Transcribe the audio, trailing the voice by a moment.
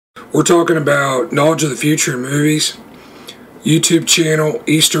We're talking about knowledge of the future in movies, YouTube channel,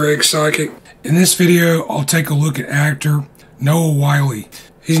 Easter Egg Psychic. In this video, I'll take a look at actor Noah Wyle.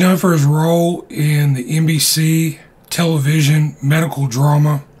 He's known for his role in the NBC television medical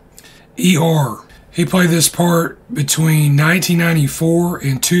drama ER. He played this part between 1994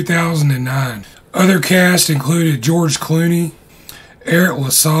 and 2009. Other cast included George Clooney, Eric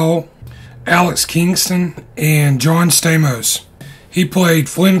LaSalle, Alex Kingston, and John Stamos. He played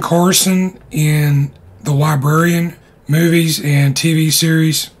Flynn Carson in The Librarian movies and TV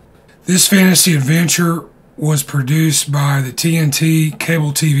series. This fantasy adventure was produced by the TNT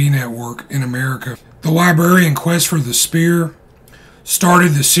cable TV network in America. The Librarian Quest for the Spear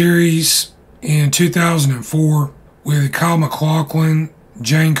started the series in 2004 with Kyle MacLachlan,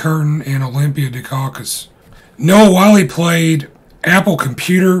 Jane Curtin, and Olympia Dukakis. Noah Wyle played Apple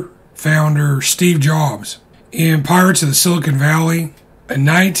computer founder Steve Jobs in Pirates of the Silicon Valley, a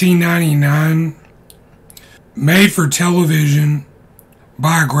 1999 made-for-television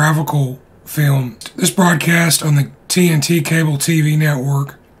biographical film. This broadcast on the TNT cable TV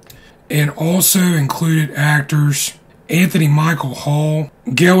network and also included actors Anthony Michael Hall,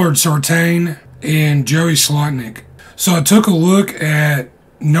 Gellard Sartain, and Joey Slotnick. So I took a look at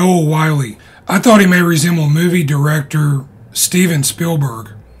Noah Wyle. I thought he may resemble movie director Steven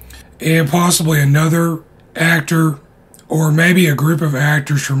Spielberg and possibly another actor or maybe a group of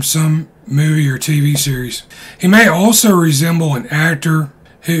actors from some movie or TV series. He may also resemble an actor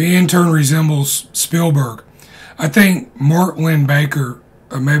who in turn resembles Spielberg. I think Mark Linn-Baker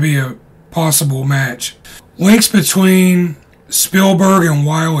may be a possible match. Links between Spielberg and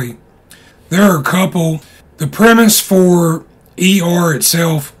Wyle. There are a couple. The premise for ER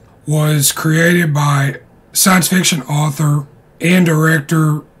itself was created by science fiction author and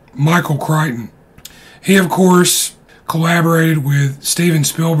director Michael Crichton. He, of course, collaborated with Steven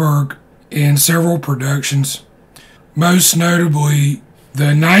Spielberg in several productions, most notably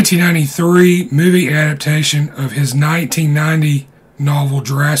the 1993 movie adaptation of his 1990 novel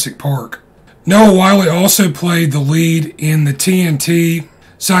Jurassic Park. Noah Wyle also played the lead in the TNT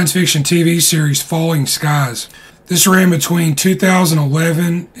science fiction TV series Falling Skies. This ran between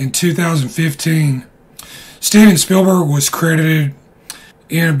 2011 and 2015. Steven Spielberg was credited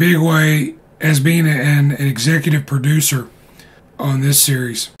in a big way as being an executive producer on this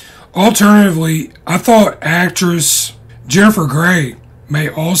series. Alternatively, I thought actress Jennifer Grey may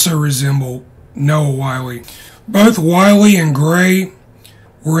also resemble Noah Wyle. Both Wyle and Grey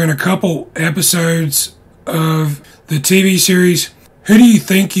were in a couple episodes of the TV series Who Do You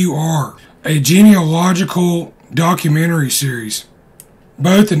Think You Are?, a genealogical documentary series.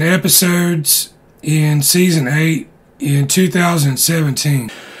 Both in episodes in Season 8 in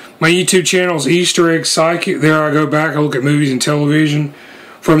 2017. My YouTube channel is Easter Egg Psychic. There I go back and look at movies and television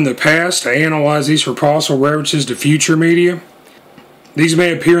from the past. I analyze these for possible references to future media. These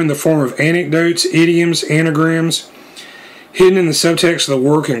may appear in the form of anecdotes, idioms, anagrams, hidden in the subtext of the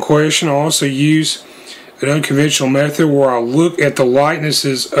work in question. I also use an unconventional method where I look at the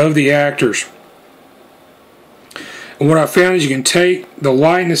likenesses of the actors. And what I found is you can take the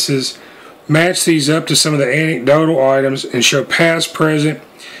likenesses, match these up to some of the anecdotal items, and show past, present,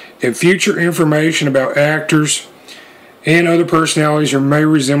 and future information about actors and other personalities who may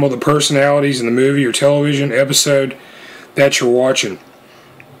resemble the personalities in the movie or television episode that you're watching.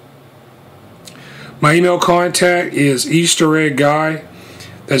 My email contact is eastereggguy,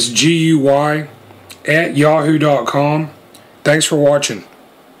 that's G-U-Y, @yahoo.com. Thanks for watching.